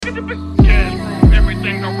Yeah,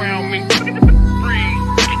 everything around me. Free.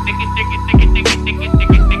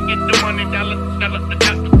 Get the money, dollar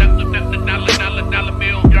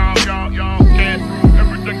bill. Y'all, cash.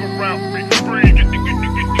 Everything around me. Free. Get the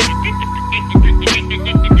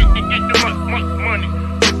money.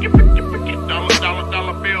 Get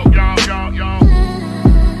dollar bill. Y'all.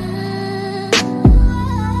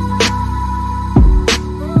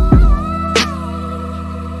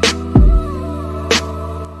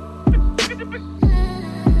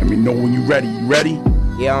 Let me know when you ready. You ready?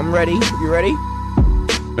 Yeah, I'm ready. You ready?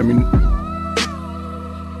 Let me.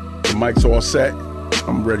 The mic's all set.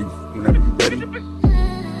 I'm ready whenever you ready.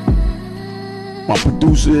 My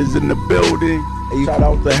producer is in the building. Shout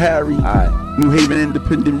out to Harry. All right. New Haven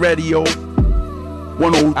Independent Radio.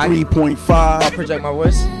 103.5. I'll project my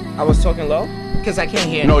voice. I was talking low because I can't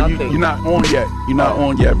hear No, nothing. you're not on yet. You're not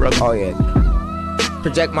on yet, brother. Oh yeah.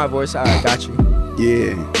 Project my voice. All right, got you.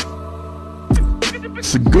 Yeah.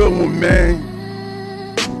 It's a good one, man.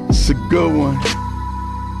 It's a good one.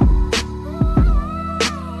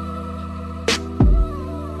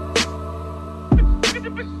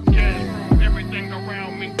 Yeah, everything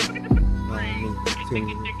around me.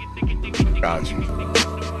 Got you.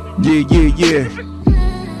 Yeah.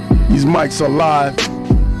 These mics are live.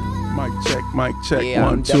 Mic check. Yeah,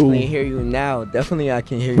 1, I'm 2. definitely hear you now. Definitely, I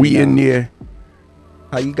can hear you. We now. in there.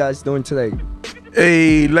 How you guys doing today?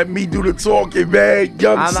 Hey, let me do the talking, man.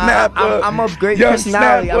 Young Snapper. I'm a great Young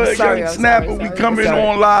personality. Snapper. I'm sorry. Young I'm Snapper. sorry, We sorry, coming sorry.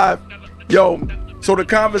 on live. Yo, so the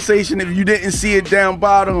conversation, if you didn't see it down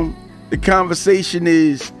bottom, the conversation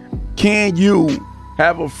is, can you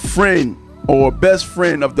have a friend or a best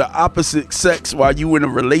friend of the opposite sex while you in a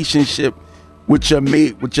relationship with your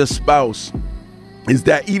mate, with your spouse? Is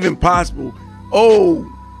that even possible? Oh,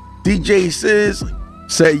 DJ Sis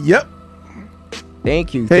say, yep.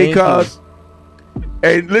 Thank you. Hey, thank you. cuz.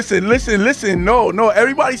 Hey, listen. No.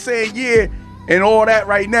 Everybody's saying yeah and all that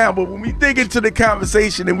right now. But when we dig into the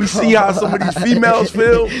conversation and we see how some of these females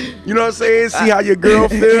feel, you know what I'm saying? See how your girl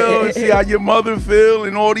feel and see how your mother feel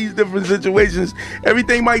and all these different situations,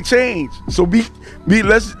 everything might change. So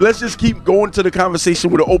let's just keep going to the conversation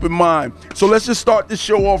with an open mind. So let's just start this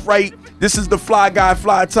show off right. This is the Fly Guy,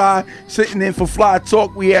 Fly Tie, sitting in for Fly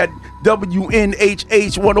Talk. We had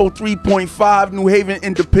WNHH 103.5 New Haven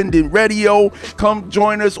Independent Radio. Come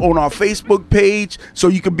join us on our Facebook page so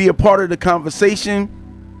you can be a part of the conversation.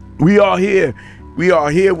 We are here.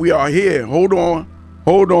 Hold on.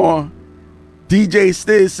 DJ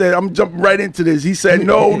Stiz said, I'm jumping right into this. He said,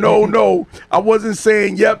 no. I wasn't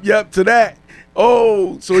saying yep to that.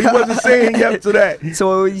 Oh, so he wasn't saying yep to that. So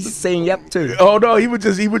what were you saying yep to? Oh no, he was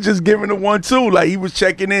just giving a 1-2, like he was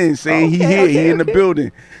checking in, saying he here, he in the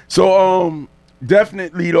building. So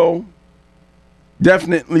definitely though,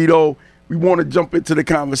 we want to jump into the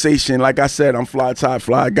conversation. Like I said, I'm Fly Tie,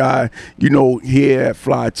 Fly Guy. You know, here at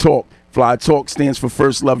Fly Talk. Fly Talk stands for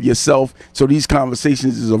First Love Yourself. So these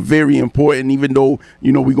conversations are very important, even though,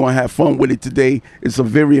 you know, we're going to have fun with it today. It's a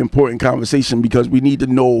very important conversation because we need to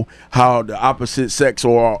know how the opposite sex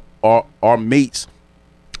or our mates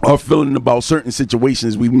are feeling about certain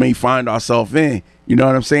situations we may find ourselves in. You know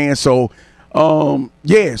what I'm saying? So,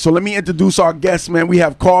 so let me introduce our guest, man. We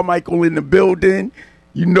have Carmichael in the building.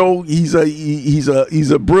 You know, he's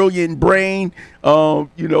a brilliant brain. You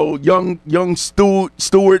know, young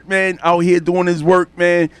Stewart, man, out here doing his work,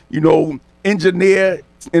 man. You know, engineer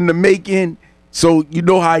in the making. So you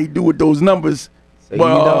know how he do with those numbers. So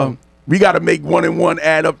but we got to make 1 and 1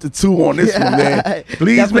 add up to 2 on this one, man.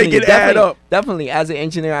 Please make it add up. Definitely, as an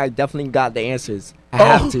engineer, I definitely got the answers. I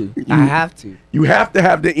have to. You have to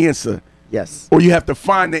have the answer. Yes. Or you have to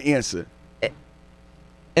find the answer.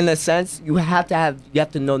 In a sense, you have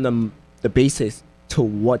to know the basis to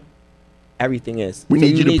what everything is. We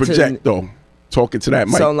need you to project though. Talking to that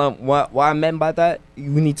mic. So what I meant by that, you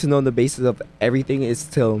need to know the basis of everything is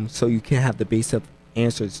so you can have the base of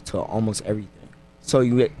answers to almost everything. So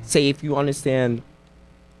you say if you understand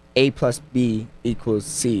A plus B equals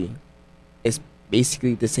C, it's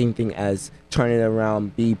basically the same thing as turning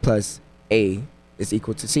around B plus A is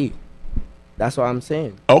equal to C. That's what I'm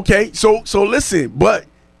saying. Okay, so listen, but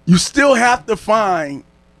you still have to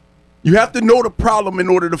know the problem in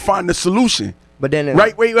order to find the solution. But then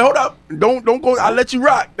wait, hold up. Don't go. I'll let you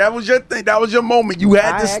rock. That was your thing. That was your moment. You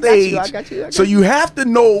had the stage. I got you. So you have to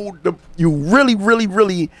know you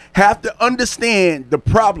really have to understand the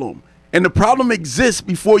problem. And the problem exists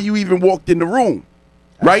before you even walked in the room.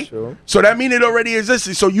 Right? True. So that means it already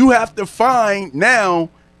existed. So you have to find now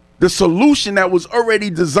the solution that was already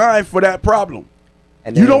designed for that problem.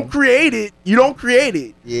 And You then- don't create it. You don't create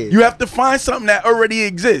it. Yeah. You have to find something that already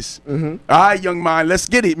exists. Mhm. All right, young mind, let's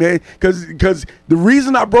get it, man. Because the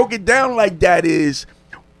reason I broke it down like that is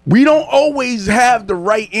we don't always have the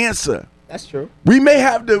right answer. That's true. We may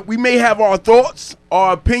have our thoughts,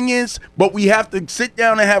 our opinions, but we have to sit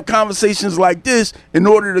down and have conversations like this in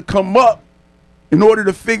order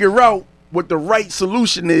to figure out what the right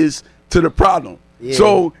solution is to the problem. Yeah.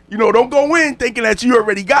 So, don't go in thinking that you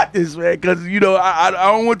already got this, man, because, I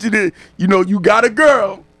don't want you to, you got a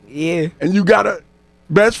girl Yeah. and you got a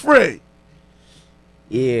best friend.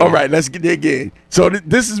 Yeah. All right, let's get there again. So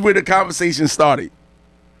this is where the conversation started.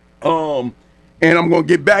 And I'm gonna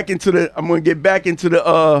get back into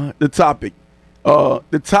the topic.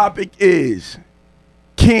 The topic is,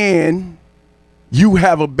 can you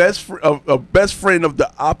have a best friend of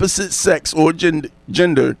the opposite sex or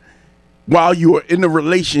gender while you are in a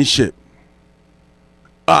relationship?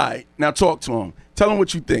 All right, now talk to him. Tell him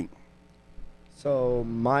what you think. So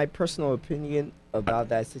my personal opinion about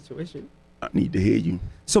that situation. I need to hear you.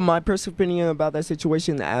 So my personal opinion about that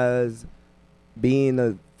situation, as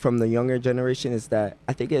being from the younger generation, is that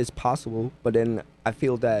I think it is possible, but then I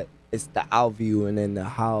feel that it's the out view and then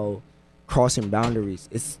how crossing boundaries.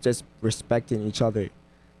 It's just respecting each other.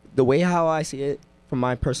 The way how I see it, from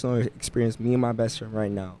my personal experience, me and my best friend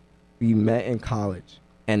right now, we met in college,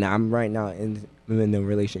 and I'm right now in a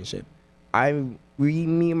relationship.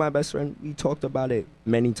 Me and my best friend, we talked about it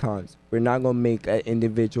many times. We're not gonna make an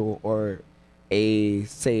individual or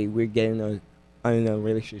say we're getting in a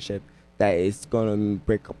relationship that is gonna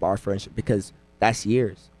break up our friendship, because that's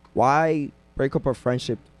years. Why break up a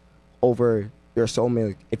friendship over your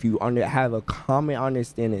soulmate if you have a common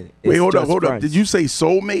understanding? Wait, It's hold up, just hold up. friends. Did you say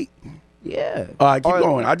soulmate? Yeah. All right, keep Or-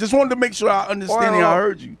 going. I just wanted to make sure I understand and I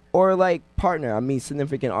heard you. Or like partner, I mean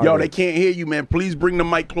significant other. Yo, they can't hear you, man. Please bring the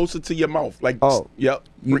mic closer to your mouth. Like, Oh, yep.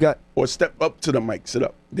 you got- or step up to the mic. Sit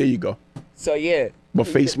up. There you go. So yeah. But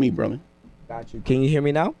face me, brother. Got you. Can you hear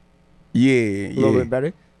me now? Yeah, A little yeah. bit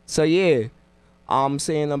better. So yeah, I'm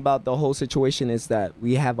saying about the whole situation is that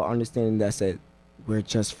we have an understanding that said we're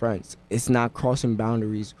just friends. It's not crossing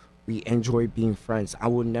boundaries. We enjoy being friends. I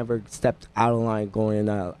would never step out of line going,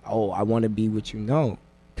 I want to be with you. No,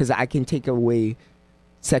 because I can take away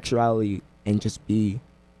sexuality and just be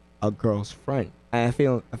a girl's friend. And I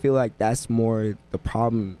feel like that's more the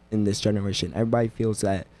problem in this generation. Everybody feels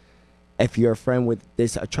that if you're a friend with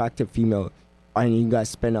this attractive female and you guys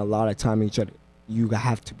spend a lot of time with each other, you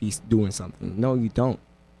have to be doing something. No, you don't.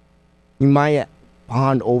 You might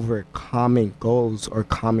bond over common goals or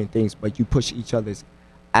common things, but you push each other's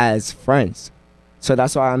as friends. So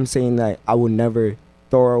that's why I'm saying that I would never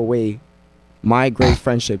throw away my great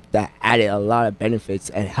friendship that added a lot of benefits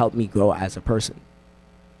and helped me grow as a person.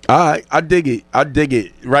 All right, I dig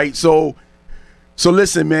it. Right. So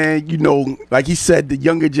listen, man, like he said, the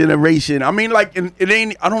younger generation. I mean, like, it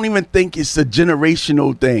ain't, I don't even think it's a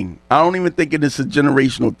generational thing. I don't even think it is a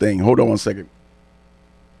generational thing. Hold on one second.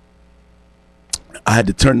 I had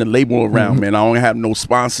to turn the label around, man. I don't have no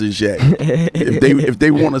sponsors yet. if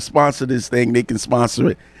they want to sponsor this thing, they can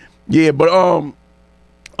sponsor it. Yeah, but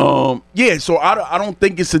yeah. So I don't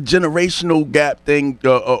think it's a generational gap thing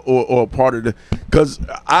or part of the, because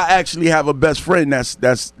I actually have a best friend that's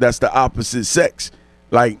the opposite sex.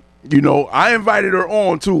 Like, I invited her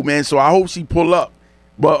on too, man. So I hope she pull up.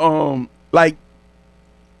 But like,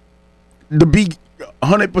 to be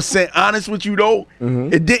 100% honest with you though,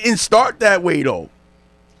 it didn't start that way though.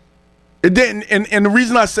 It didn't, and the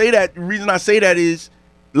reason I say that is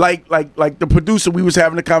like the producer, we was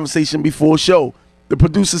having a conversation before show. The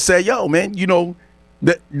producer said, "Yo, man,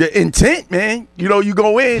 the intent, man. You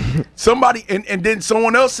go in, somebody, and then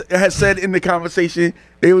someone else has said in the conversation,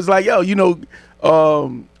 they was like, yo,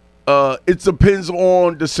 it depends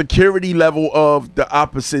on the security level of the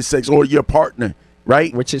opposite sex or your partner,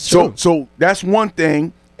 right? Which is true. So that's one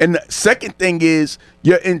thing, and the second thing is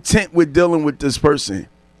your intent with dealing with this person."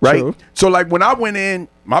 Right. True. So like when I went in,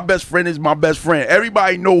 my best friend is my best friend.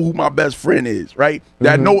 Everybody know who my best friend is, right?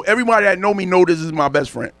 Everybody that know me know this is my best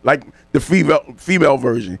friend. Like the female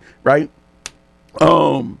version, right?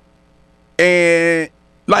 And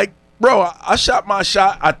like, bro, I shot my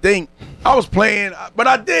shot. I think I was playing, but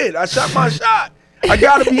I did. I shot my shot. I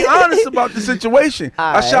gotta be honest about the situation.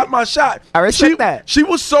 I shot my shot. I respect that. She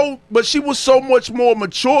was so much more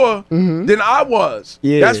mature than I was.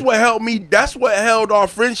 Yeah. That's what helped me. That's what held our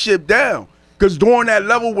friendship down. Because during that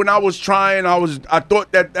level, when I was trying, I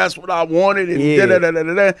thought that's what I wanted, and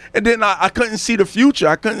and then I couldn't see the future.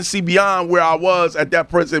 I couldn't see beyond where I was at that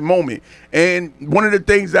present moment. And one of the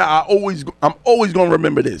things that I'm always gonna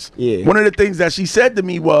remember this. Yeah. One of the things that she said to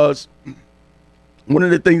me was, one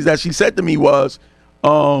of the things that she said to me was,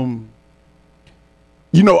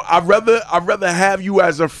 you know, I'd rather have you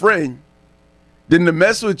as a friend than to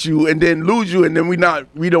mess with you and then lose you, and then we don't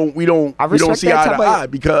respect see that eye type to of- eye,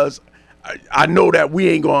 because I know that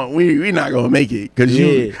we not gonna make it, because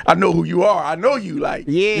Yeah. I know who you are. I know you, like,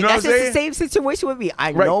 Yeah, you know that's what I'm just the saying? same situation with me.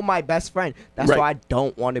 I Right. know my best friend. That's Right. why I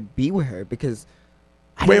don't want to be with her, because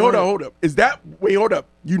I Wait, don't hold wanna- up. Hold up.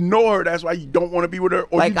 You know her, that's why you don't want to be with her,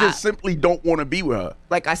 or Like, you just simply don't want to be with her?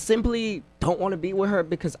 Like, I simply don't want to be with her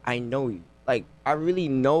because I know you. Like, I really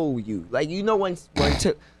know you. Like, you know, when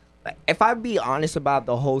to, like, if I be honest about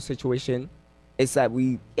the whole situation, it's that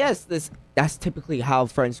that's typically how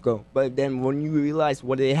friends go. But then when you realize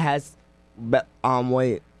what it has,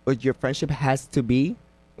 what your friendship has to be,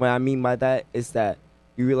 what I mean by that is that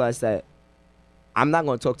you realize that I'm not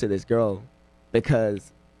gonna talk to this girl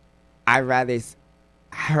because I rather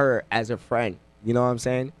her as a friend. You know what I'm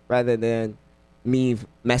saying? Rather than me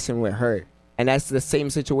messing with her. And that's the same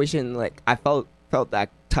situation. Like, I felt that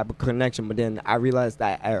type of connection, but then I realized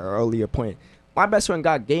that at an earlier point. My best friend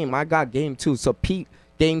got game. I got game too. So peep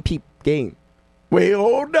game. Wait,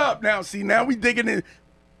 hold up. Now, see, now we digging in.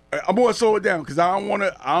 I'm gonna slow it down because I don't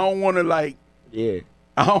wanna like. Yeah.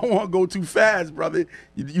 I don't want to go too fast, brother.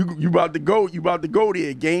 You about to go. You about to go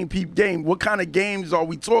there. Game, peep, game. What kind of games are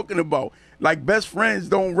we talking about? Like, best friends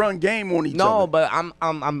don't run game on each other. No, but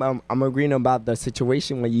I'm agreeing about the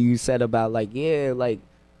situation when you said about, like, yeah, like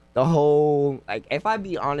the whole, like, if I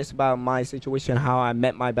be honest about my situation, how I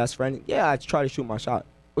met my best friend, yeah, I tried to shoot my shot.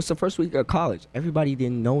 It was the first week of college. Everybody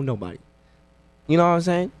didn't know nobody. You know what I'm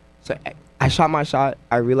saying? So I shot my shot.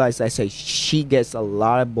 I realized, I say, she gets a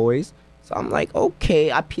lot of boys. So I'm like,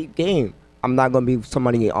 okay, I peep game. I'm not gonna be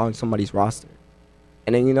somebody on somebody's roster.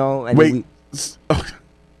 And then, you know, and then Wait.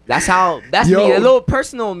 that's Yo. me, a little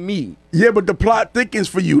personal me. Yeah, but the plot thickens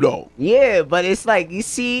for you though. Yeah, but it's like, you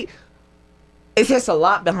see, it's just a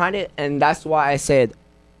lot behind it, and that's why I said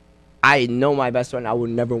I know my best friend. I would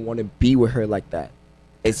never want to be with her like that.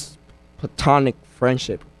 It's platonic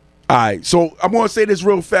friendship. All right, so I'm gonna say this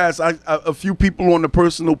real fast. A few people on the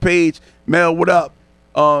personal page, Mel, what up?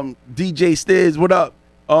 DJ Stiz, what up?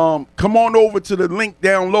 Come on over to the link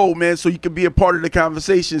down low, man, so you can be a part of the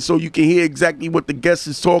conversation, so you can hear exactly what the guest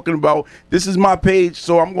is talking about. This is my page,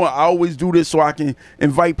 so I always do this so I can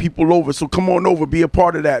invite people over. So come on over, be a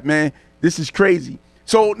part of that, man. This is crazy.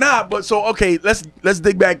 So okay, let's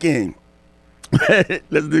dig back in.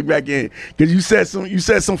 Let's dig back in, because you said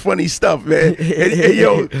some funny stuff, man. Hey,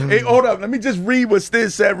 hold up. Let me just read what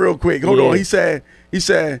Stiz said real quick. Hold on. He said,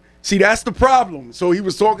 see, that's the problem. So he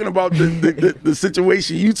was talking about the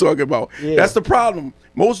situation you talking about. Yeah. That's the problem.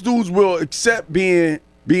 Most dudes will accept being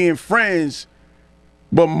friends,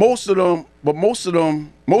 but most of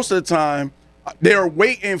the time, they're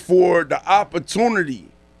waiting for the opportunity.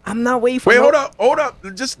 I'm not waiting for. Wait, hold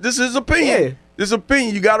up. Just this is opinion. Yeah. This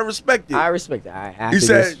opinion. You gotta respect it. I respect that. I have He to be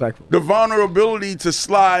said respectful. the vulnerability to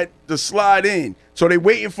slide in. So they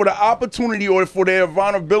waiting for the opportunity or for their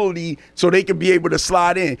vulnerability so they can be able to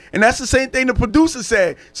slide in. And that's the same thing the producer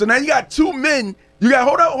said. So now you got two men. You got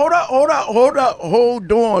hold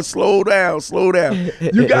on, slow down.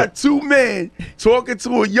 You got two men talking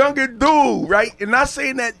to a younger dude, right? And not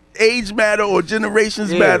saying that age matter or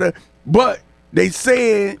generations matter, but they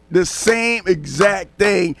saying the same exact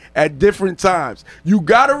thing at different times. You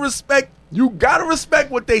gotta respect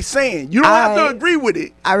what they saying. You don't have to agree with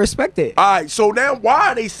it. I respect it. All right, so now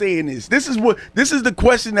why are they saying this? This is the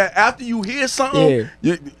question that after you hear something,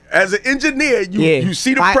 as an engineer, you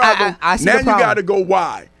see the problem. I see now the problem. you gotta go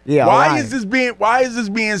why. Yeah, why is this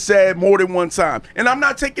being said more than one time? And I'm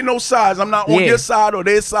not taking no sides. I'm not on your side or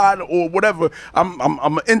their side or whatever. I'm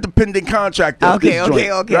an independent contractor. of this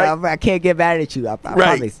joint, right? I can't get mad at you. I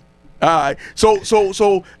promise. All right.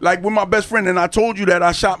 So like with my best friend, and I told you that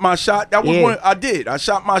I shot my shot. That was what I did. I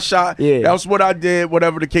shot my shot. Yeah. That was what I did,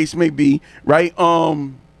 whatever the case may be, right? Well,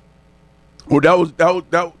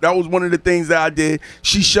 that was one of the things that I did.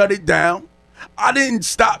 She shut it down. I didn't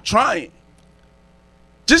stop trying.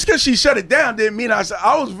 Just because she shut it down didn't mean I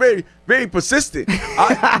was very, very persistent.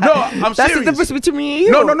 I'm That's serious. the difference between me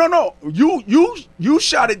and you. No. You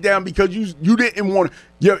shot it down because you didn't want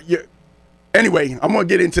to. Anyway, I'm gonna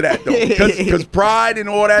get into that though, because pride and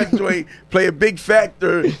all that joy play a big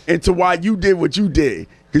factor into why you did what you did.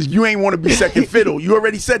 Because you ain't want to be second fiddle. You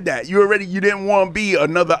already said that. You didn't want to be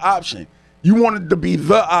another option. You wanted to be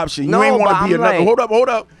the option. You ain't want to be another. Like, Hold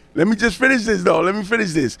up. Let me just finish this though. Let me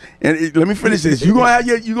finish this. You gonna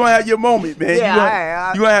have your moment, man.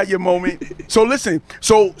 Yeah, you gonna have your moment. So listen.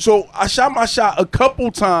 So I shot my shot a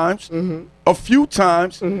couple times, a few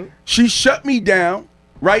times. She shut me down,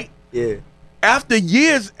 right? Yeah. after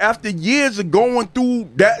years of going through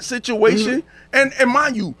that situation, and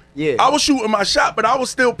mind you, Yeah. I was shooting my shot, but I was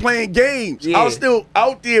still playing games. Yeah. I was still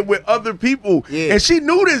out there with other people. Yeah. And she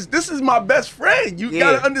knew this. This is my best friend. You Yeah.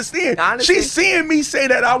 gotta understand. I understand. She's seeing me say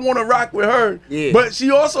that I want to rock with her, Yeah. but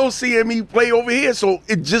she also seeing me play over here, so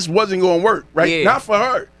it just wasn't gonna work, right? Yeah. Not for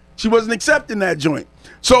her. She wasn't accepting that joint.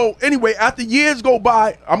 So anyway, after years go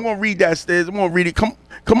by, I'm gonna read that, Stiz. I'm gonna read it.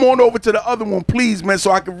 Come on over to the other one, please, man,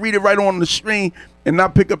 so I can read it right on the screen and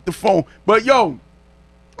not pick up the phone. But yo,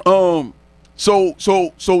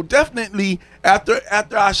 so definitely after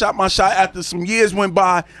I shot my shot, after some years went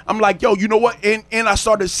by, I'm like, yo, you know what? And I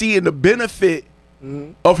started seeing the benefit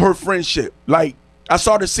of her friendship. Like I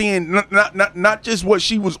started seeing not just what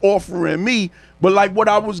she was offering me, but like what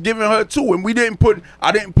I was giving her too. And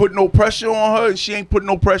I didn't put no pressure on her, and she ain't put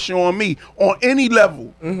no pressure on me on any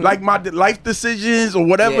level. Like my life decisions or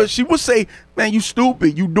whatever, Yeah. she would say, man, you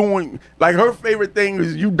stupid. You doing, like her favorite thing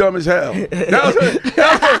is you dumb as hell.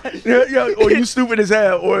 That was her, yeah, or you stupid as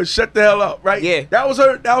hell, or shut the hell up, right? Yeah. That was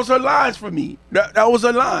her lines for me. That was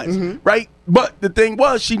her lines, right? But the thing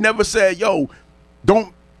was, she never said, yo,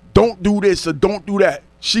 don't do this or don't do that.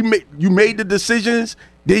 You made the decisions.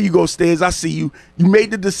 There you go, Stiz. I see you. You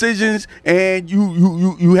made the decisions, and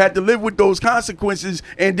you had to live with those consequences.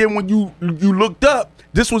 And then when you looked up,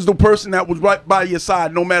 this was the person that was right by your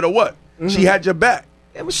side, no matter what. She had your back.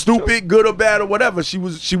 It was Stupid, good or bad or whatever. She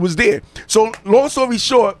was there. So long story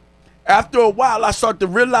short, after a while, I started to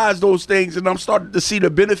realize those things, and I'm starting to see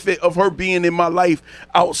the benefit of her being in my life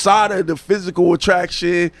outside of the physical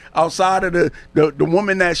attraction, outside of the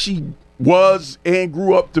woman that she was and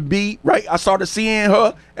grew up to be, right? I started seeing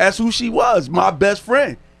her as who she was, my best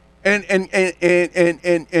friend. And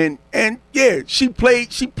yeah, she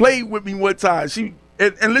played with me one time.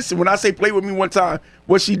 And listen, when I say play with me one time,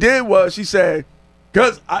 what she did was she said,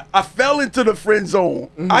 because I fell into the friend zone.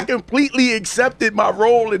 I completely accepted my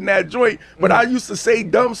role in that joint, but I used to say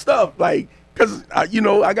dumb stuff like, because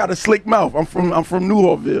I got a slick mouth. I'm from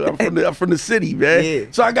Newhallville. I'm from the city, man. Yeah.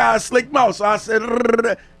 So I got a slick mouth. So I said,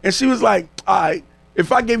 and she was like, all right,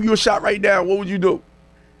 if I gave you a shot right now, what would you do?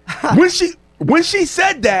 when she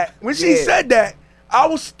said that, I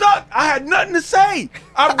was stuck. I had nothing to say.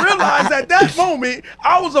 I realized at that moment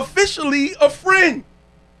I was officially a friend.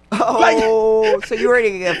 Oh, so you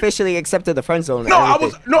already officially accepted the friend zone. No,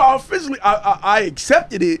 I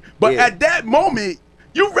accepted it, but Yeah. at that moment,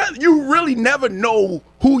 you really never know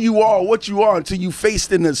who you are or what you are until you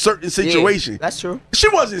faced in a certain situation. Yeah, that's true. She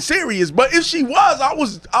wasn't serious, but if she was, I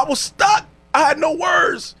was stuck. I had no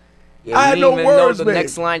words. Yeah, I had you no didn't even know words, the man.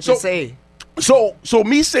 next line So- to say. So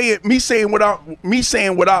me saying what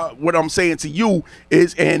I'm saying to you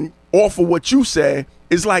is, and off of what you said,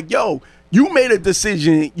 is like, yo, you made a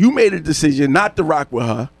decision not to rock with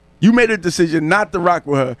her. You made a decision not to rock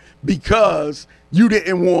with her because you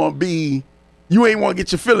ain't want to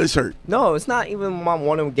get your feelings hurt. No, it's not even I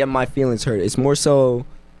want to get my feelings hurt. It's more so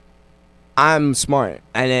I'm smart,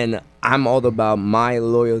 and then I'm all about my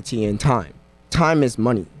loyalty and time. Time is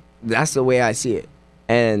money. That's the way I see it.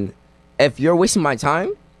 And if you're wasting my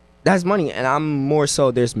time, that's money. And I'm more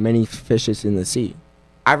so there's many fishes in the sea.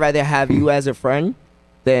 I'd rather have you as a friend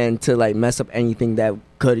than to like mess up anything that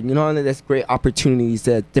could, there's great opportunities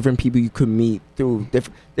that different people you could meet through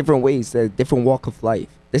different ways, different walk of life.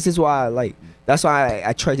 This is why that's why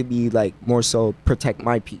I try to be like more so protect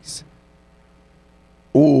my peace.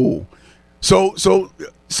 Ooh. So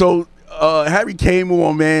Harry came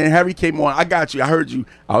on, man. Harry came on. I got you. I heard you.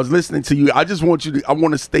 I was listening to you. I just want I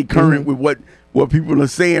want to stay current with what people are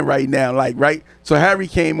saying right now. Like, right? So Harry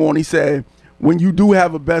came on. He said, when you do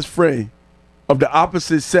have a best friend of the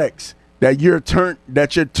opposite sex that you're turned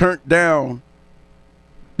down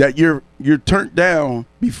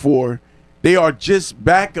before, they are just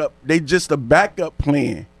backup. They just a backup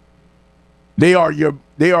plan. They are your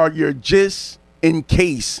just in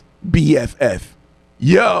case BFF.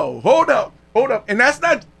 Yo, hold up. And that's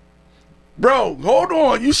not, bro, hold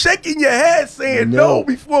on. You shaking your head saying no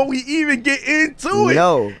before we even get into it.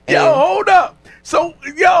 No. Yo, hold up. So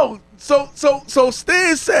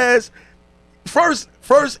Stiz says,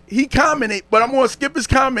 first he commented, but I'm going to skip his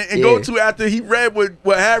comment and go to after he read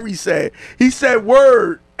what Harry said. He said,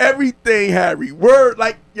 word, everything, Harry. Word,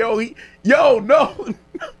 like, no.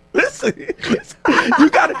 Listen, you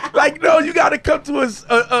gotta come to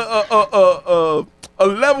a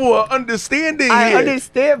level of understanding I here.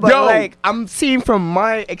 understand, but I'm seeing from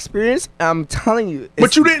my experience, I'm telling you.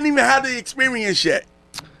 But you didn't even have the experience yet.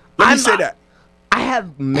 Let me say that. I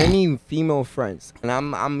have many female friends, and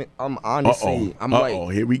I'm honestly, I'm like,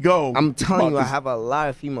 here we go. I'm telling you, I have a lot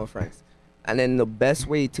of female friends. And then the best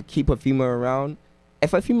way to keep a female around,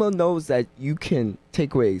 if a female knows that you can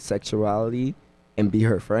take away sexuality and be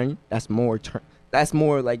her friend, that's more that's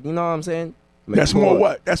more like, you know what I'm saying? That's more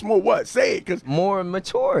what? That's more what? Say it, cause more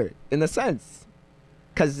mature in a sense.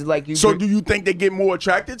 Cause like you. So do you think they get more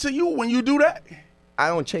attracted to you when you do that? I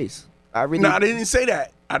don't chase. I really. No, I didn't say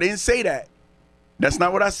that. I didn't say that. That's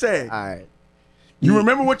not what I said. All right. You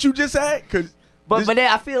remember what you just said? But then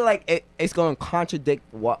I feel like it's gonna contradict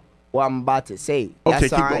what I'm about to say. Okay, That's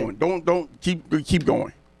keep all right. going. Don't keep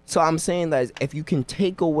going. So I'm saying that if you can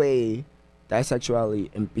take away that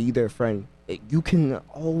sexuality and be their friend, you can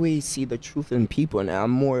always see the truth in people. And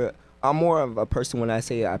I'm more of a person when I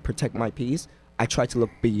say I protect my peace. I try to look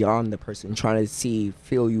beyond the person, trying to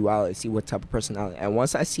feel you out, and see what type of personality. And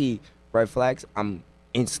once I see red flags, I'm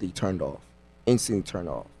instantly turned off.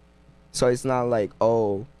 So it's not like,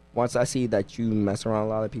 oh, once I see that you mess around a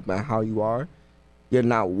lot of people and how you are, you're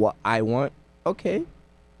not what I want. Okay,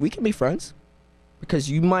 we can be friends. Because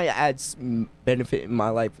you might add some benefit in my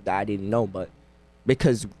life that I didn't know, but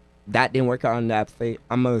because that didn't work out on that fate,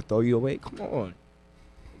 I'm gonna throw you away. Come on,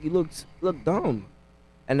 you look dumb,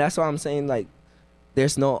 and that's why I'm saying like,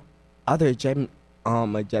 there's no other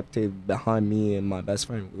objective behind me and my best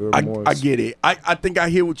friend. I get it. I think I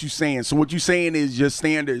hear what you're saying. So what you're saying is your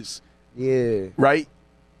standards, yeah, right?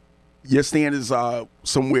 Your standards are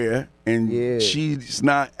somewhere, and she's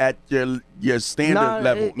not at your standard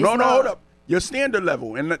level. No, hold up. Your standard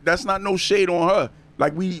level, and that's not no shade on her.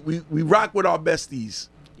 Like we rock with our besties,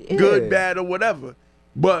 good, bad, or whatever.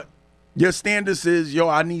 But your standards is, yo,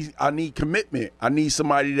 I need commitment. I need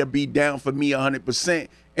somebody to be down for me 100%.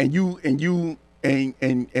 And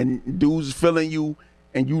dudes feeling you,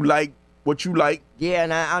 and you like what you like. Yeah,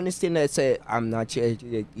 and I understand that. Say I'm not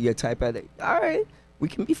your type of. All right, we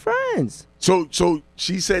can be friends. So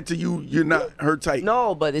she said to you, you're not her type.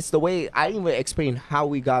 No, but it's the way I didn't even explain how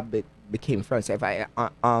we became friends. If I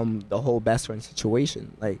the whole best friend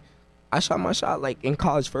situation, like I shot my shot. Like in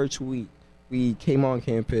college first week, we came on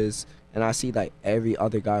campus and I see like every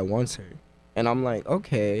other guy wants her, and I'm like,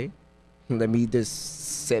 okay, let me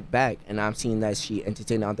just sit back, and I'm seeing that she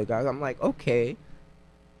entertained other guys. I'm like, okay,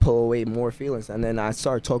 pull away more feelings, and then I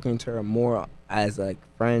start talking to her more as like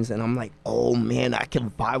friends, and I'm like, oh man, I can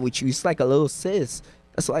vibe with you. It's like a little sis.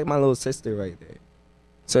 That's like my little sister right there.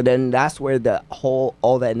 So then that's where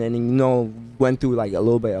all that, and then, went through like a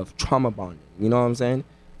little bit of trauma bonding. You know what I'm saying?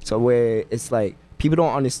 So where it's like people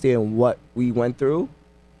don't understand what we went through,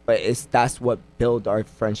 but that's what build our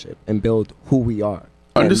friendship and build who we are.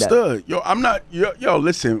 Understood. I'm not. Yo,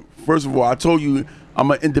 listen. First of all, I told you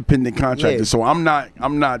I'm an independent contractor, so I'm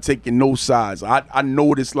not taking no sides. I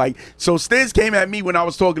know this. Like, so Stiz came at me when I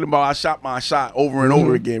was talking about I shot my shot over and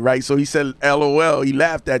over again, right? So he said, "LOL." He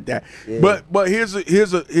laughed at that. Yeah. But here's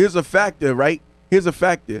a factor, right? Here's a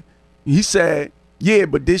factor. He said, "Yeah,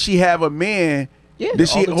 but did she have a man?" Yeah. Did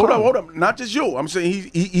she hold up? Not just you. I'm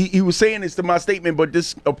saying he was saying this to my statement, but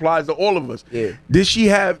this applies to all of us. Yeah. Did she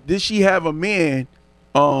have a man?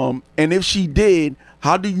 And if she did,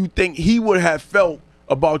 how do you think he would have felt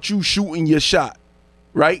about you shooting your shot,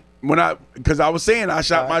 right? Because I was saying I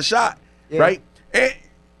shot my shot, right?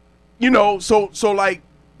 And so like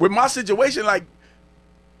with my situation, like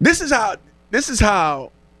this is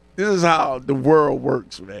how the world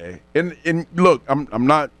works, man. And look, I'm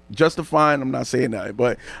not justifying, I'm not saying that,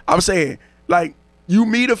 but I'm saying like you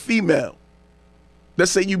meet a female.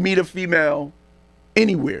 Let's say you meet a female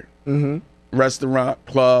anywhere. Mm-hmm. Restaurant,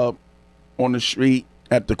 club, on the street,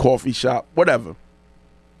 at the coffee shop, whatever.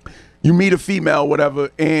 You meet a female, whatever,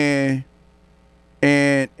 and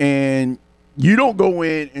you don't go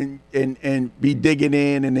in and be digging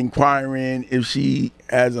in and inquiring if she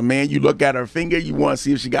has a man. You look at her finger, you want to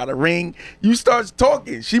see if she got a ring. You start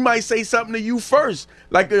talking. She might say something to you first,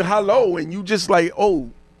 like a hello, and you just like, oh,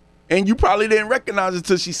 and you probably didn't recognize it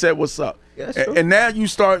till she said what's up. Yeah, sure. And now you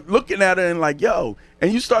start looking at her and like, yo,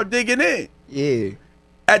 and you start digging in. Yeah.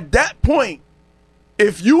 At that point,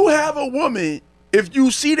 if you have a woman, if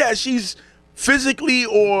you see that she's physically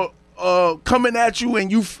or coming at you,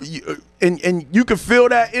 and you can feel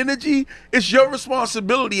that energy, it's your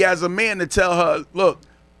responsibility as a man to tell her, look,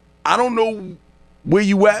 I don't know where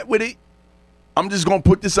you at with it. I'm just gonna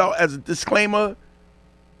put this out as a disclaimer.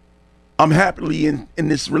 I'm happily in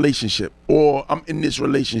this relationship, or I'm in this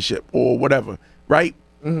relationship, or whatever, right?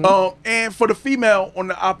 Mm-hmm. And for the female on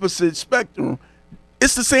the opposite spectrum,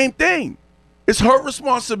 it's the same thing. It's her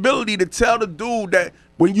responsibility to tell the dude that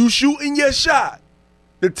when you shooting your shot,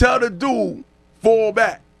 to tell the dude, fall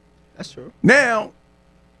back. That's true. Now,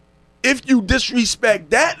 if you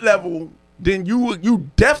disrespect that level, then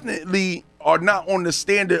you definitely are not on the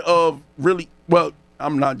standard of really. Well,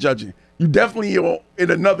 I'm not judging. You definitely are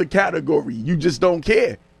in another category. You just don't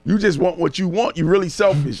care. You just want what you want. You're really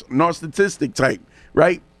selfish, narcissistic type,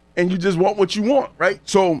 right? And you just want what you want, right?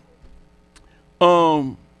 So,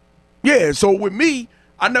 yeah. So with me,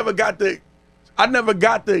 I got a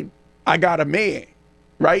man,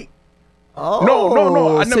 right? Oh,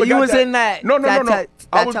 No. I never so you got was that. in that. No. That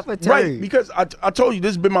I was type of right time. because I told you this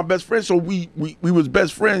has been my best friend. So we was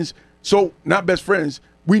best friends. So not best friends.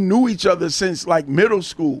 We knew each other since like middle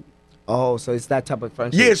school. Oh, so it's that type of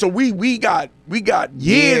friendship. Yeah. So we got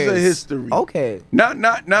years of history. Okay.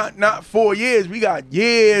 Not 4 years. We got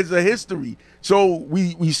years of history. So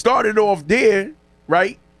we started off there,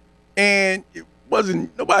 right? And it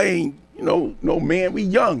wasn't nobody ain't no man. We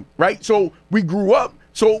young, right? So we grew up.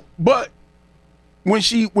 So but when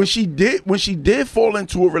she did fall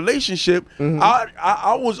into a relationship,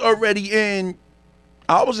 I was already in.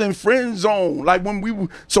 I was in friend zone. Like when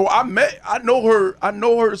I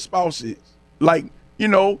know her spouses. Like,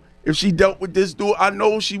 if she dealt with this dude, I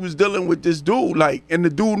know she was dealing with this dude. Like, and the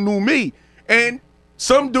dude knew me. And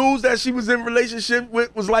some dudes that she was in relationship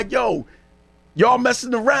with was like, yo, y'all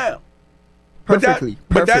messing around. Perfectly.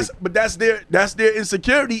 But that's their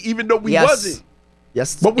insecurity, even though we wasn't.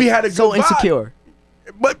 Yes. But we had a good so vibe. insecure.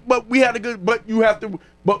 But we had a good. But you have to.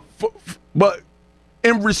 But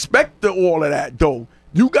in respect to all of that, though,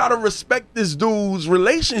 you gotta respect this dude's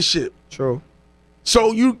relationship. True.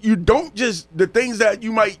 So you don't just the things that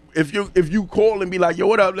you might if you call and be like, yo,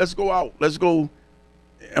 what up? Let's go out. Let's go.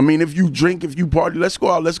 I mean, if you drink, if you party, let's go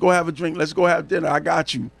out. Let's go have a drink. Let's go have dinner. I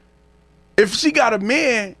got you. If she got a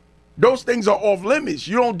man, those things are off limits.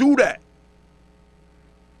 You don't do that.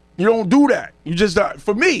 You don't do that. You just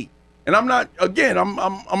for me. And I'm not. Again, I'm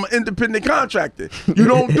an independent contractor. You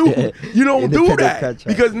don't do that contractor.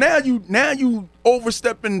 because now you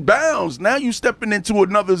overstepping bounds. Now you stepping into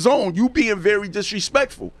another zone. You being very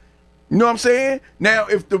disrespectful. You know what I'm saying? Now,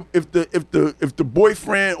 if the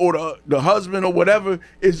boyfriend or the husband or whatever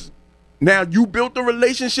is now you built a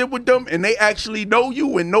relationship with them and they actually know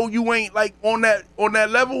you and know you ain't like on that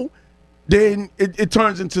level, then it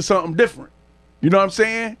turns into something different. You know what I'm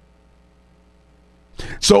saying?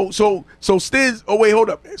 So Stiz, oh wait, hold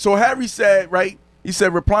up. So Harry said, right? He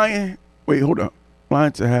said replying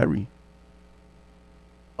to Harry.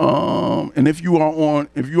 And if you are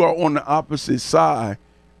on the opposite side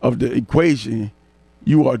of the equation,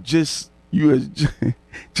 you are just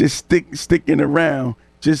sticking around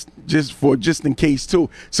just in case too.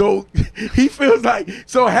 So he feels like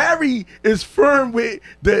Harry is firm with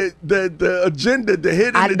the agenda, the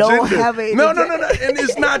hidden agenda. I don't have a no, and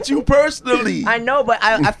it's not you personally. I know, but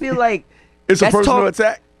I feel like It's a personal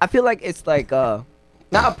attack. I feel like it's like not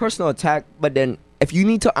a personal attack, but then if you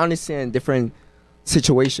need to understand different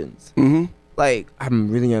situations, like I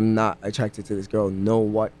really am not attracted to this girl, no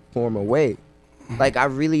what form or way. Like I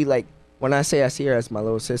really like when I say I see her as my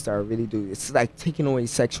little sister, I really do. It's like taking away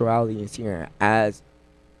sexuality and seeing her as,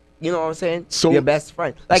 you know what I'm saying? So- your best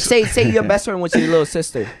friend. Like say your best friend was your little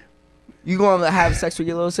sister. You gonna have sex with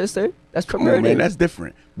your little sister? That's Come on, perverted. man, that's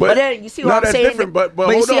different. But then you see what I'm that's saying? different. But But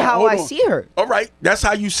you hold see on, how hold I on. see her. All right, that's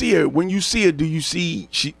how you see her. When you see her, do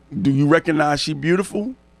you recognize she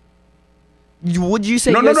beautiful? Would you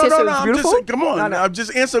say No, your sister I'm is just beautiful? saying, come on. No, no. I'm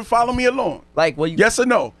just answer. Follow me along. Like what? You, Yes or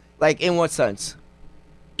no? Like in what sense?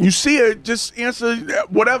 You see her, just answer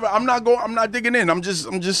whatever. I'm not digging in. I'm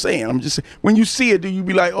just saying. When you see her, do you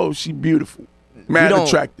be like, oh, she beautiful, mad don't-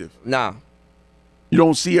 attractive? Nah. You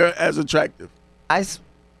don't see her as attractive.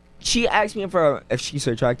 She asked me if she's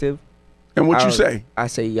attractive. And what I you don't- say? I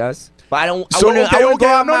say yes. But I don't. I So, wouldn't okay, go okay.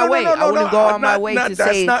 out No, my no, way. no, no, I wouldn't no, go out I'm my not- way not- to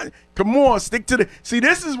that's say. not- come on, stick to the. See,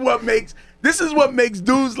 this is what makes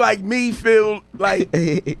dudes like me feel like.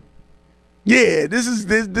 Yeah, this is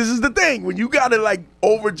the thing. When you gotta like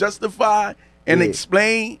over justify and Yeah.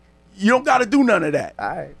 explain, you don't gotta do none of that.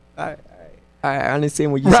 All right. I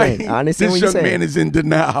understand what you're saying. I understand This what you're young saying. man is in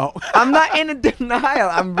denial. I'm not in a denial.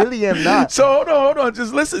 I really am not. So hold on.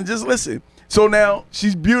 Just listen. So now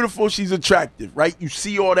she's beautiful, she's attractive, right? You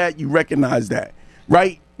see all that, you recognize that,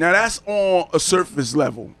 right? Now that's on a surface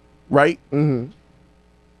level, right? Mm-hmm.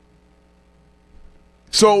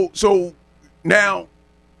 So now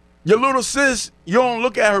your little sis, you don't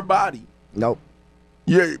look at her body. Nope.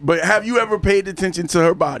 Yeah, but have you ever paid attention to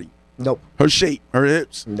her body? Nope. Her shape, her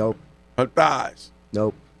hips, Nope. her thighs?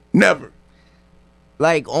 Nope. Never.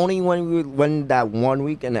 Like only when that 1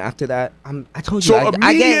 week and after that, I told you. So I get,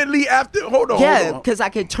 immediately after, hold on. yeah, because I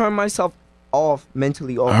can turn myself off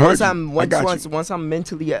mentally. Off. I heard Once you. I'm I got you. once I'm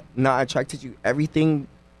mentally not attracted to you, everything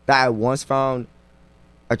that I once found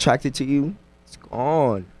attracted to you, it's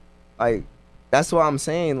gone. Like, that's what I'm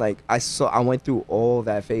saying. Like, I went through all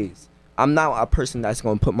that phase. I'm not a person that's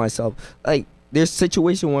gonna put myself like. There's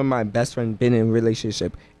situation where my best friend been in a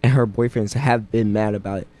relationship and her boyfriends have been mad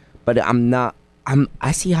about it, but I'm not.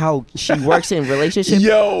 I see how she works in relationship,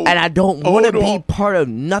 Yo, and I don't want to hold be on. part of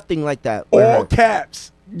nothing like that. with All her.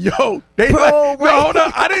 caps. Yo, they Bro, like, no, right. hold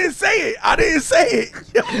on. I didn't say it. I didn't say it.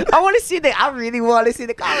 Yo, I want to see that. I really want to see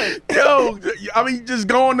the comment. yo, I mean, just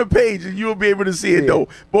go on the page and you'll be able to see it Yeah. though.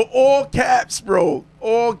 But all caps, bro.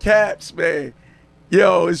 All caps, man.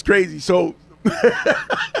 Yo, it's crazy. So,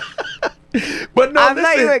 but no, I'm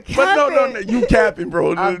not listen. even But no, capping. you capping,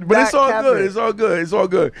 bro. I'm But it's not all good. capping. It's all good. It's all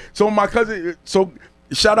good. So my cousin. So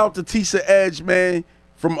shout out to Tisa Edge, man,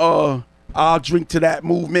 from I'll Drink to That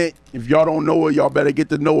movement. If y'all don't know her, y'all better get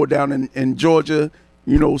to know her down in Georgia.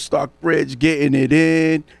 You know, Stockbridge, getting it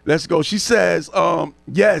in. Let's go. She says,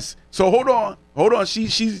 yes. So hold on.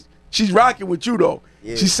 She's rocking with you though.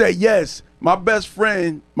 Yeah. She said, yes. My best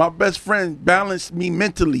friend balanced me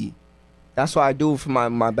mentally. That's what I do for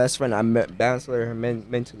my best friend. I balance her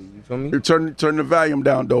mentally. You feel me? Turn the volume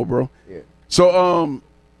down though, bro. Yeah. So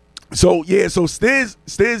so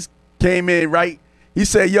Stiz came in, right? He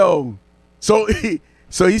said, yo,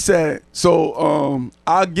 he said,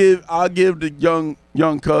 I'll give the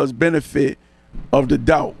young cuz benefit of the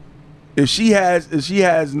doubt. If she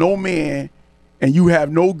has no man and you have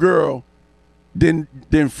no girl, then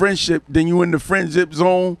friendship, then you in the friendship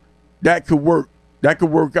zone, that could work. That could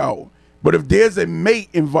work out. But if there's a mate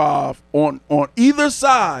involved on either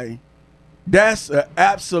side, that's an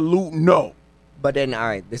absolute no. But then, all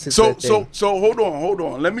right, this is So the thing. hold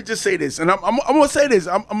on. Let me just say this, and I'm gonna say this.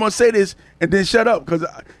 I'm gonna say this, and then shut up, cause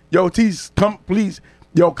yo, T's, come please,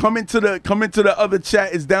 yo, come into the other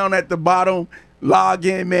chat. It's down at the bottom. Log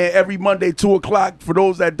in, man. Every Monday 2:00. For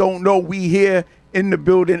those that don't know, we here in the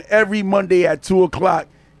building every Monday at 2:00.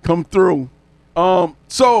 Come through.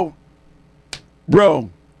 So, bro,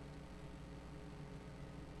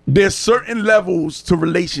 there's certain levels to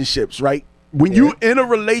relationships, right? When you in a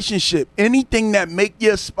relationship, anything that make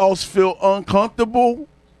your spouse feel uncomfortable,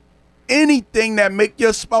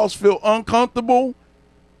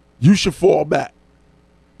 you should fall back.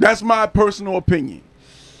 That's my personal opinion,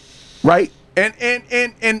 right? And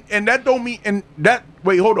that don't mean, and that,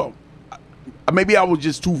 wait, hold on. Maybe I was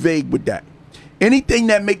just too vague with that. Anything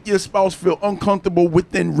that make your spouse feel uncomfortable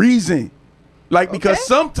within reason, like, because Okay.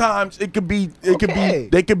 sometimes it could be Okay.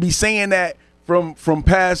 they could be saying that from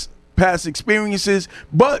past experiences,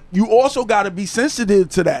 but you also got to be sensitive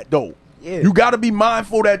to that though. Yeah. You got to be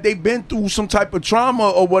mindful that they've been through some type of trauma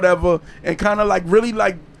or whatever, and kind of like really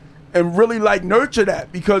nurture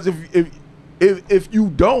that, because if you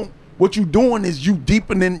don't, what you doing is you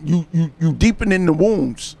deepening the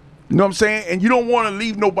wounds. You know what I'm saying? And you don't want to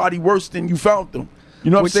leave nobody worse than you found them. You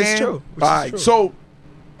know what Which I'm is saying? true. Which All is right. true.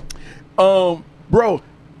 So, bro,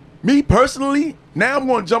 me personally, now I'm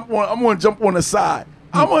gonna jump on the side.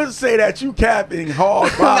 I'm gonna say that you capping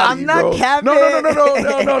hard body, I'm not bro. capping.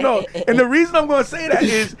 No. And the reason I'm gonna say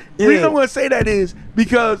that is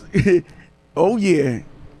because oh yeah.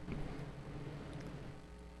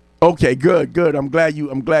 Okay, good. I'm glad you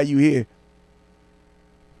here.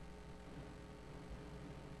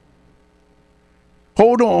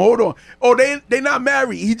 Hold on. Oh, they not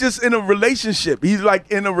married. He just in a relationship. He's like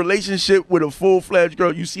in a relationship with a full-fledged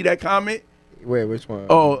girl. You see that comment? Wait, which one?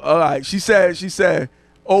 Oh, all right. She said,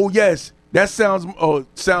 oh yes, that sounds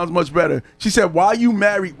much better. She said, why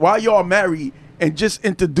y'all married and just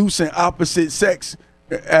introducing opposite sex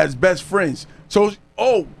as best friends? So,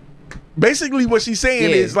 basically what she's saying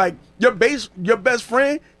Yeah. is like your best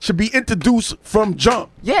friend should be introduced from jump.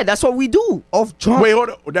 Yeah, that's what we do. Off jump. Wait, hold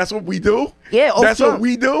on. That's what we do? Yeah, off That's what jump.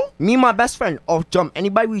 we do? Me and my best friend off jump.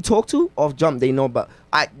 Anybody we talk to off jump, they know about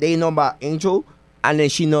Angel, and then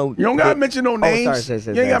she know. You don't gotta mention no names. sorry, You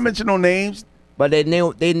ain't gotta mention no names. But they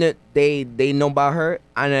know they know about her,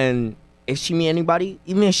 and then if she meet anybody,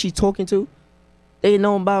 even if she talking to, they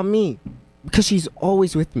know about me because she's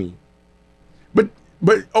always with me.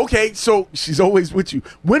 But okay, so she's always with you.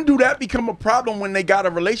 When do that become a problem when they got a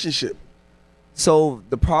relationship? So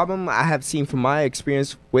the problem I have seen from my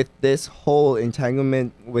experience with this whole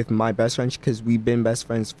entanglement with my best friends, because we've been best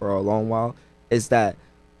friends for a long while, is that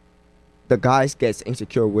the guys gets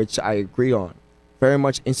insecure, which I agree on. Very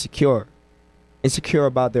much insecure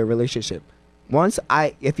about their relationship.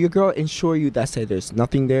 If your girl ensure you that say there's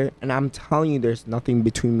nothing there, and I'm telling you there's nothing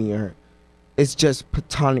between me and her, it's just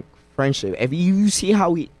platonic friendship. If you see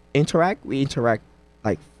how we interact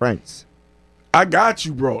like friends. I got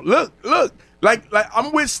you, bro. Look. Like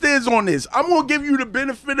I'm with Stiz on this. I'm gonna give you the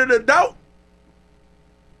benefit of the doubt.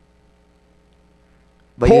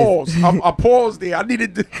 But you- Pause. I paused there. I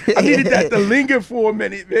needed that to linger for a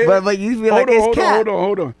minute, man. But you feel like it's cap.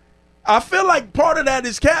 Hold on. I feel like part of that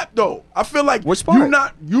is cap, though. I feel like Which part?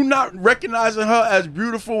 you not recognizing her as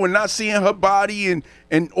beautiful and not seeing her body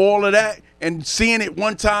and all of that, and seeing it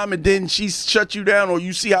one time and then she shut you down, or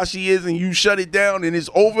you see how she is and you shut it down and it's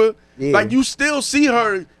over. Yeah. Like, you still see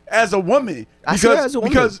her as a woman. I see her as a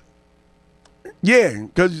woman. Because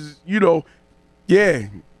you know, yeah.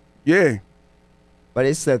 But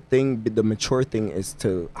it's the thing. The mature thing is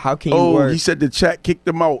to how can you Oh, work? he said the chat kicked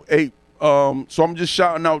him out. Hey, so I'm just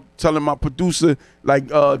shouting out, telling my producer, like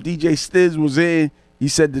DJ Stiz was in. He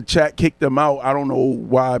said the chat kicked him out. I don't know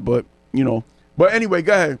why, but you know. But anyway,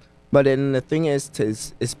 go ahead. But then the thing is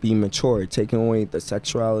being mature, taking away the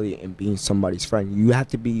sexuality and being somebody's friend. You have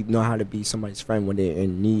to know how to be somebody's friend when they're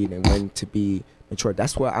in need and when to be mature.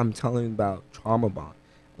 That's what I'm telling you about trauma bond.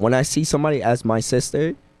 When I see somebody as my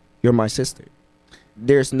sister, you're my sister.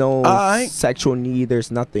 There's no sexual need. There's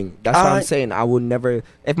nothing. That's what I'm saying. I will never.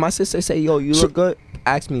 If my sister say, "Yo, you look good,"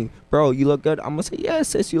 ask me, "Bro, you look good." I'm gonna say, "Yeah,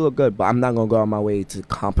 sis, you look good," but I'm not gonna go out my way to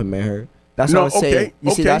compliment her. That's what I'm saying.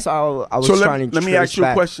 You see, that's how I was trying to. Let me ask you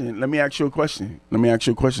a question. Let me ask you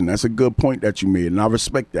a question. That's a good point that you made, and I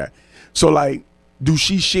respect that. So, like, do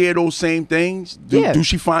she share those same things? Do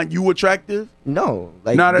she find you attractive? No,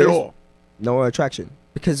 like not at all. No attraction,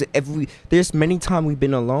 because there's many times we've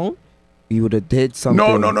been alone. We would have did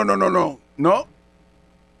something.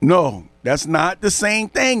 No. That's not the same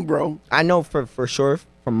thing, bro. I know for sure.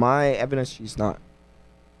 From my evidence, she's not.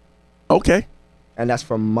 Okay. And that's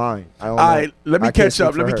from mine. I don't All know. right, let me catch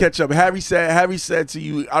up. Harry said to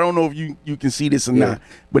you, I don't know if you can see this or not,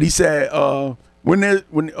 but he said I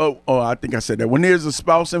think I said that. When there's a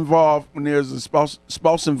spouse involved,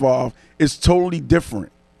 it's totally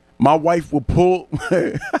different. My wife will pull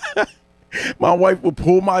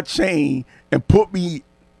my chain and put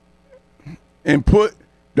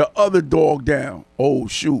the other dog down. Oh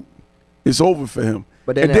shoot. It's over for him.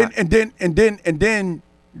 But then and then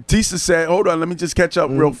Tisa said, hold on, let me just catch up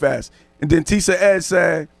real fast. And then Tisa Ed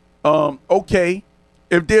said, okay,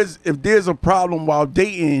 if there's a problem while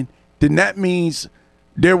dating, then that means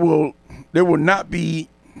there will not be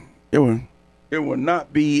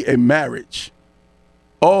a marriage.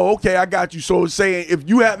 Oh, okay, I got you. So it's saying if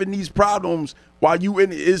you having these problems while you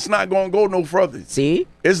in it, it's not gonna go no further. See?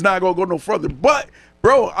 It's not gonna go no further. But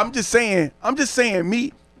bro, I'm just saying,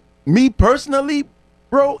 me personally,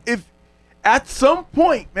 bro, if at some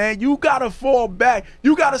point, man, you gotta fall back.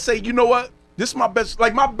 You gotta say, you know what? This is my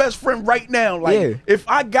best friend right now. Like, if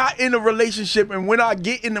I got in a relationship and when I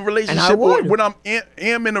get in a relationship or when I'm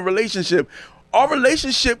am in a relationship, our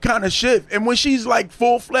relationship kind of shift. And when she's like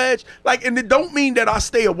full-fledged, like, and it don't mean that I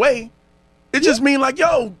stay away. It just mean like,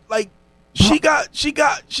 yo, like, she got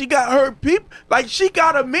her people. Like, she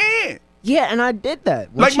got a man. Yeah, and I did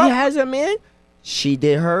that. When like she has a man, she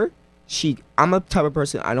did her. I'm a type of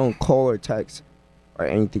person, I don't call or text or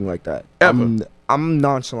anything like that. Ever. I'm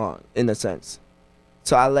nonchalant in a sense.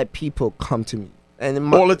 So I let people come to me.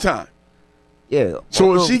 And all the time. Yeah.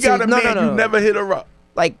 So if she got a man, you never hit her up.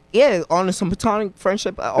 Like, yeah, on some platonic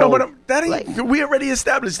friendship. No, but that ain't. Like, we already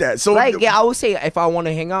established that. So, like, yeah, I would say if I want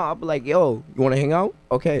to hang out, I'll be like, yo, you want to hang out?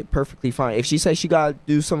 Okay, perfectly fine. If she says she gotta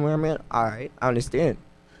do something with her man, all right, I understand.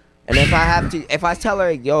 And if I tell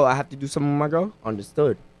her, yo, I have to do something with my girl,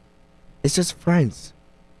 understood. It's just friends.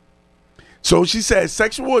 So she said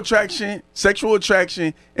sexual attraction,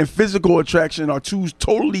 and physical attraction are two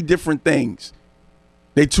totally different things.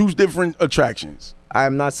 They two different attractions. I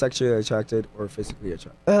am not sexually attracted or physically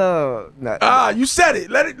attracted. You said it.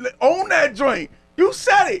 Let own that joint. You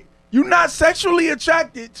said it. You're not sexually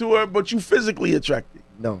attracted to her, but you physically attracted.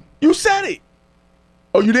 No. You said it.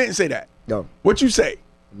 Oh, you didn't say that. No. What you say?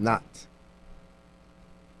 I'm not.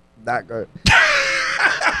 That good.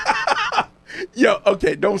 Yo,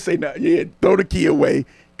 okay, don't say nothing. Yeah, throw the key away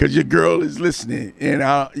because your girl is listening, and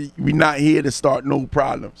we're not here to start no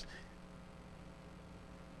problems.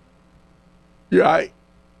 You all right?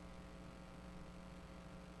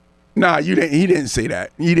 Nah, you didn't. He didn't say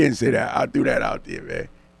that. He didn't say that. I threw that out there, man.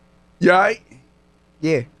 You all right?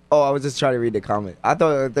 Yeah. Oh, I was just trying to read the comment. I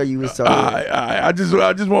thought you was talking. All right. I just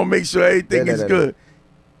want to make sure everything is good.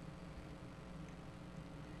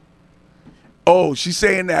 Oh, she's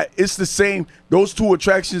saying that it's the same. Those two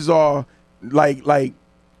attractions are like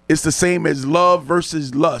it's the same as love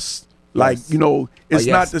versus lust. Like, you know, it's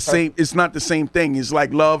not the same. It's not the same thing. It's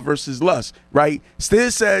like love versus lust, right?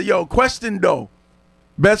 Still said, yo, question though.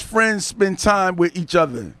 Best friends spend time with each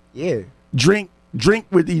other. Yeah. Drink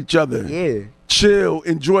with each other. Yeah. Chill,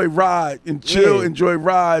 enjoy rides.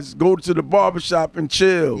 Go to the barbershop and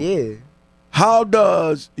chill. Yeah. how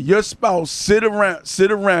does your spouse sit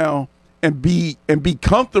around and be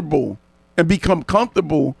comfortable and become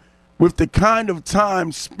comfortable with the kind of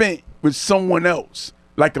time spent with someone else,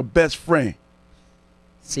 like a best friend?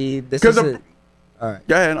 See, this 'Cause is I'm- it. All right.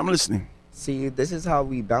 Go ahead, I'm listening. See, this is how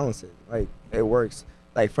we balance it. Like, it works.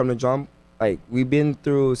 Like, from the jump, like, we've been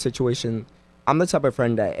through a situation. I'm the type of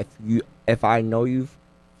friend that if I know you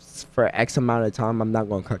for X amount of time, I'm not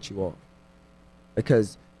going to cut you off.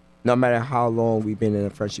 Because no matter how long we've been in a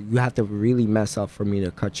friendship, you have to really mess up for me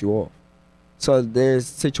to cut you off. So there's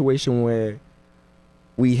a situation where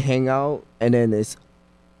we hang out, and then it's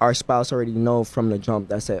our spouse already know from the jump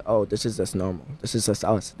that say, oh, this is just normal. This is just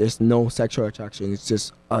us. There's no sexual attraction. It's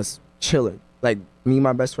just us chilling. Like, me and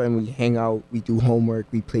my best friend, we hang out, we do homework,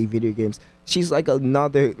 we play video games. She's like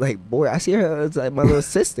another, like, boy. I see her as like my little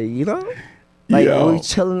sister, you know? Like, Yo. we're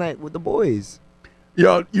chilling like with the boys.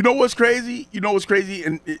 Yo, you know what's crazy?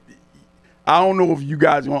 And I don't know if you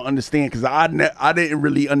guys gonna understand, because I didn't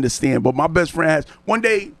really understand. But my best friend has one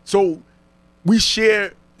day. So we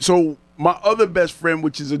share. So my other best friend,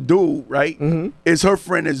 which is a dude, right, is her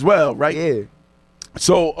friend as well, right? Yeah.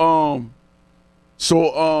 So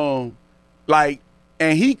like,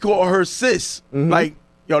 and he called her sis, like,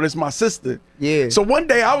 yo, this my sister. Yeah. So one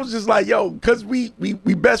day I was just like, yo, cause we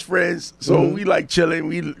best friends, so we like chilling,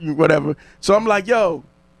 we whatever. So I'm like, yo,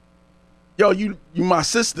 you my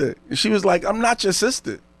sister, and she was like, I'm not your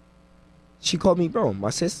sister. She called me bro. My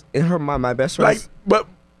sis and her my best friend. Like,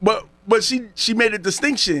 but she made a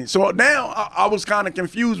distinction. So now I was kind of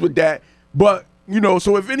confused with that. But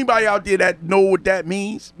so if anybody out there that know what that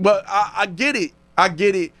means, but I get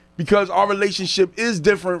it because our relationship is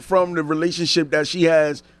different from the relationship that she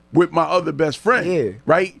has with my other best friend. Yeah.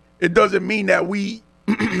 Right? It doesn't mean that we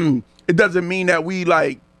like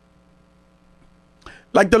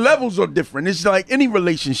the levels are different. It's like any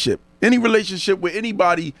relationship with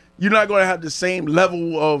anybody, you're not going to have the same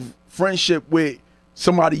level of friendship with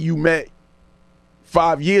somebody you met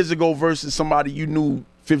 5 years ago versus somebody you knew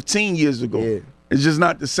 15 years ago. Yeah. It's just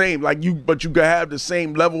not the same. But you can have the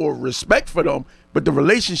same level of respect for them, but the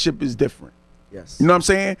relationship is different. Yes. You know what I'm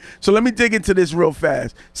saying? So let me dig into this real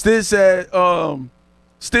fast. Still said,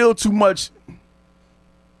 still too much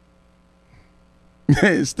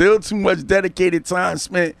dedicated time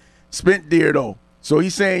spent there though. So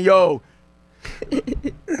he's saying, yo,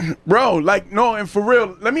 bro, like, no, and for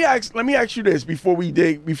real, let me ask you this before we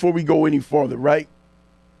go any further, right?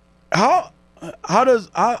 How does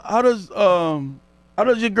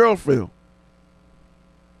your girl feel?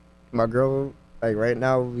 My girl, like, right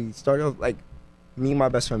now, we started off, like, me and my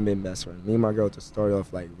best friend been best friend. Me and my girl just started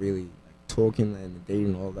off, like, really, like, talking and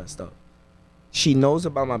dating, all that stuff. She knows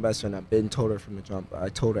about my best friend. I've been told her from the jump. I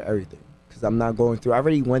told her everything. Because I'm not going through, I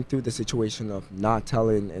already went through the situation of not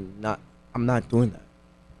telling and I'm not doing that.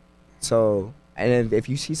 So, and if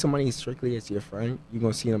you see somebody strictly as your friend, you're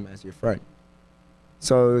going to see them as your friend.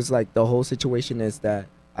 So it's like the whole situation is that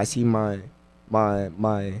I see my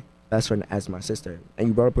best friend as my sister. And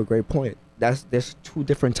you brought up a great point. There's two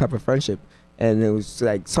different type of friendship. And it was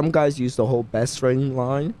like some guys use the whole best friend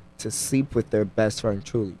line to sleep with their best friend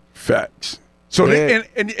truly. Facts. So now you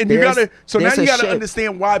gotta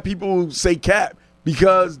understand why people say cap,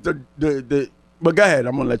 because the but go ahead,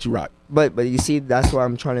 I'm gonna let you rock. But you see, that's what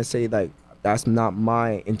I'm trying to say. Like, that's not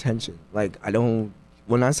my intention. Like,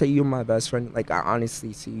 when I say you're my best friend, like, I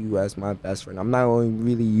honestly see you as my best friend. I'm not going to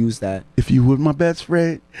really use that. If you were my best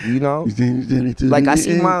friend, you know, like, I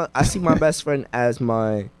see my best friend as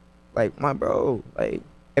my bro. Like,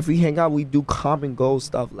 if we hang out, we do common goal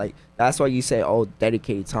stuff. Like, that's why you say, oh,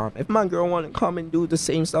 dedicated time. If my girl want to come and do the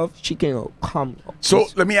same stuff, she can come. So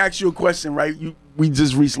let me ask you a question, right? We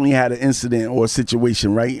just recently had an incident or a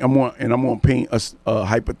situation, right? I'm gonna paint a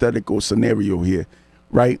hypothetical scenario here,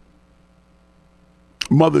 right?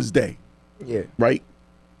 Mother's Day, Yeah. right?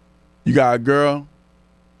 You got a girl.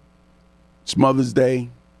 It's Mother's Day.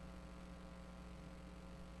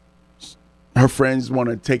 Her friends want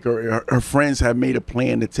to take her. Her friends have made a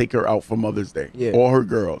plan to take her out for Mother's Day. Yeah. All her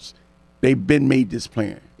girls, they've been made this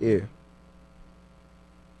plan. Yeah.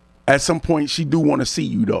 At some point, she do want to see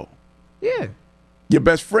you though. Yeah. Your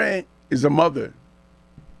best friend is a mother.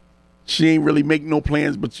 She ain't really make no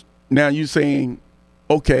plans, but now you saying,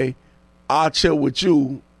 okay, I'll chill with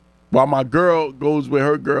you while my girl goes with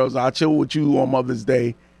her girls. I'll chill with you on Mother's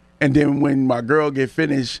Day, and then when my girl get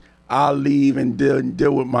finished, I'll leave and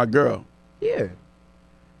deal with my girl. Yeah.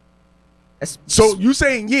 So you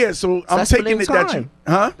saying yeah? So I'm taking it that you,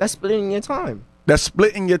 huh? That's splitting your time. That's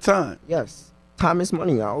splitting your time, Yes. Time is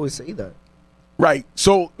money. I always say that. right?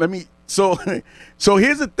 So let me So so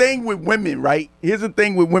here's the thing with women, right? Here's the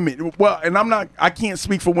thing with women. Well, and I can't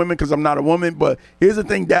speak for women because I'm not a woman, but here's the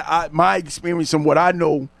thing that my experience and what I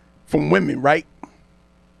know from women, right?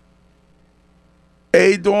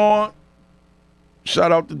 Hey, Dawn.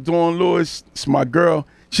 Shout out to Dawn Lewis. It's my girl.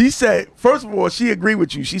 She said, first of all, she agreed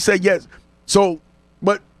with you. She said yes. So,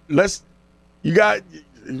 but you got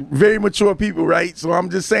very mature people, right? So I'm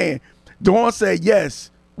just saying, Dawn said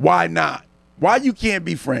yes. Why not? Why you can't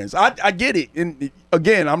be friends? I get it. And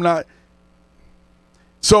again, I'm not.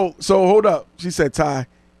 So hold up. She said, Ty,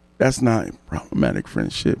 that's not problematic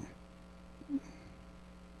friendship.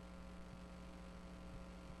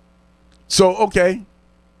 So, okay.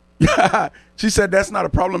 She said that's not a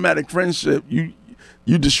problematic friendship. You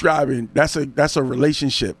describing that's a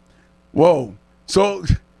relationship. Whoa. So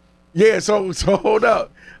yeah, so hold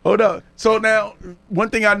up. So now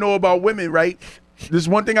one thing I know about women, right? There's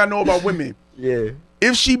one thing I know about women. Yeah.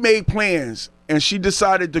 If she made plans and she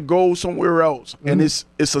decided to go somewhere else and it's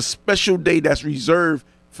a special day that's reserved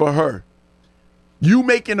for her, you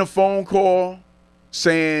making a phone call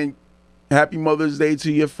saying Happy Mother's Day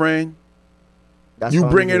to your friend. That's You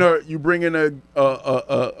fine bringing with me. her, you bringing a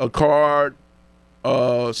card,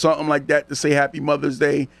 something like that to say Happy Mother's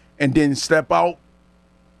Day, and then step out.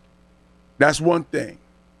 That's one thing.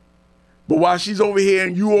 But while she's over here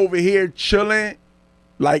and you over here chilling,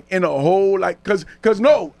 like in a hole, like cause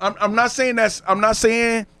no, I'm not saying I'm not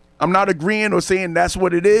agreeing or saying that's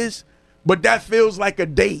what it is, but that feels like a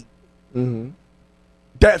date. Mm-hmm.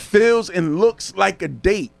 That feels and looks like a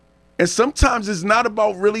date, and sometimes it's not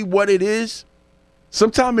about really what it is.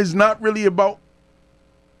 Sometimes it's not really about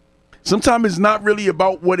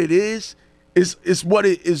what it is. It's what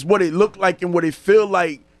it looked like and what it feel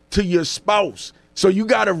like to your spouse. So you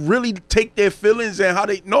gotta really take their feelings and how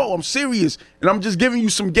they. No, I'm serious, and I'm just giving you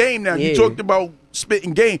some game now. Yeah. You talked about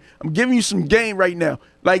spitting game. I'm giving you some game right now.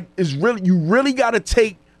 Like you really gotta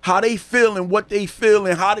take how they feel and what they feel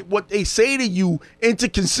and what they say to you into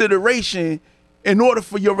consideration in order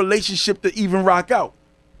for your relationship to even rock out.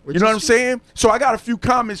 You know what I'm saying? So I got a few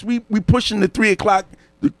comments. We pushing the 3 o'clock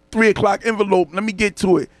envelope. Let me get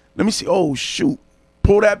to it. Let me see. Oh shoot.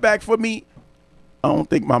 Pull that back for me. I don't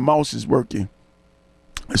think my mouse is working.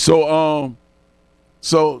 So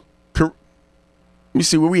let me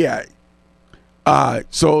see where we at.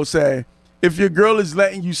 So say if your girl is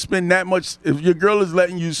letting you spend so much time, if your girl is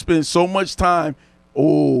letting you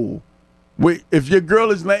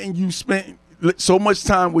spend so much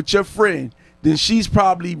time with your friend, then she's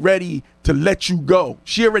probably ready to let you go.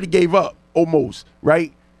 She already gave up almost,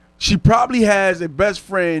 right? She probably has a best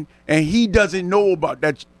friend and he doesn't know about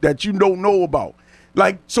that you don't know about.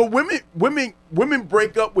 Like, so women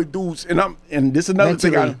break up with dudes, and this is another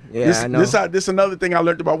thing I know. This another thing I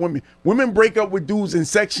learned about women. Women break up with dudes in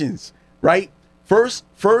sections, right? First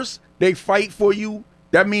they fight for you.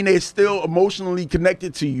 That means they're still emotionally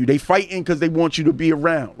connected to you. They fighting because they want you to be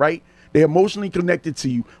around, right? They're emotionally connected to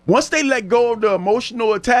you. Once they let go of the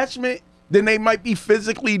emotional attachment, then they might be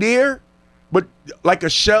physically there, but like a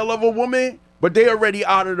shell of a woman, but they're already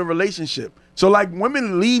out of the relationship. So like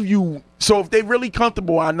women leave you. So if they really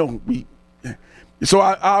comfortable, I know so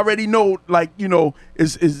I already know, like, you know,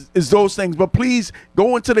 is those things. But please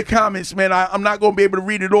go into the comments, man. I'm not gonna be able to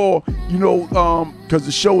read it all, you know, because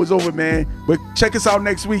the show is over, man. But check us out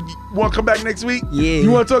next week. You want to come back next week? Yeah.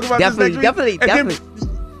 You want to talk about this next week? Definitely.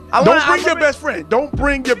 Don't bring your best friend. Don't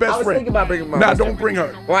bring your best friend. I was thinking about bringing my best don't friend. bring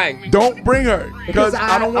her. Right. Don't bring her. Because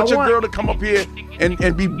I don't want your want- girl to come up here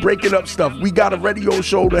and be breaking up stuff. We got a radio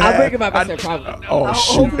show to have. I'll bring my best friend, probably. Oh,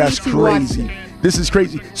 shoot. Hopefully That's she watches crazy. it. This is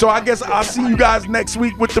crazy. So I guess I'll see you guys next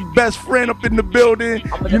week with the best friend up in the building.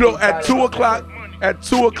 You know, at 2 o'clock. At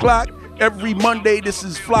 2 o'clock. Every Monday, this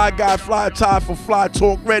is Fly Guy, Fly Tie for Fly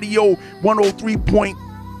Talk Radio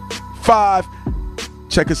 103.5.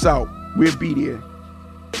 Check us out. We'll be there.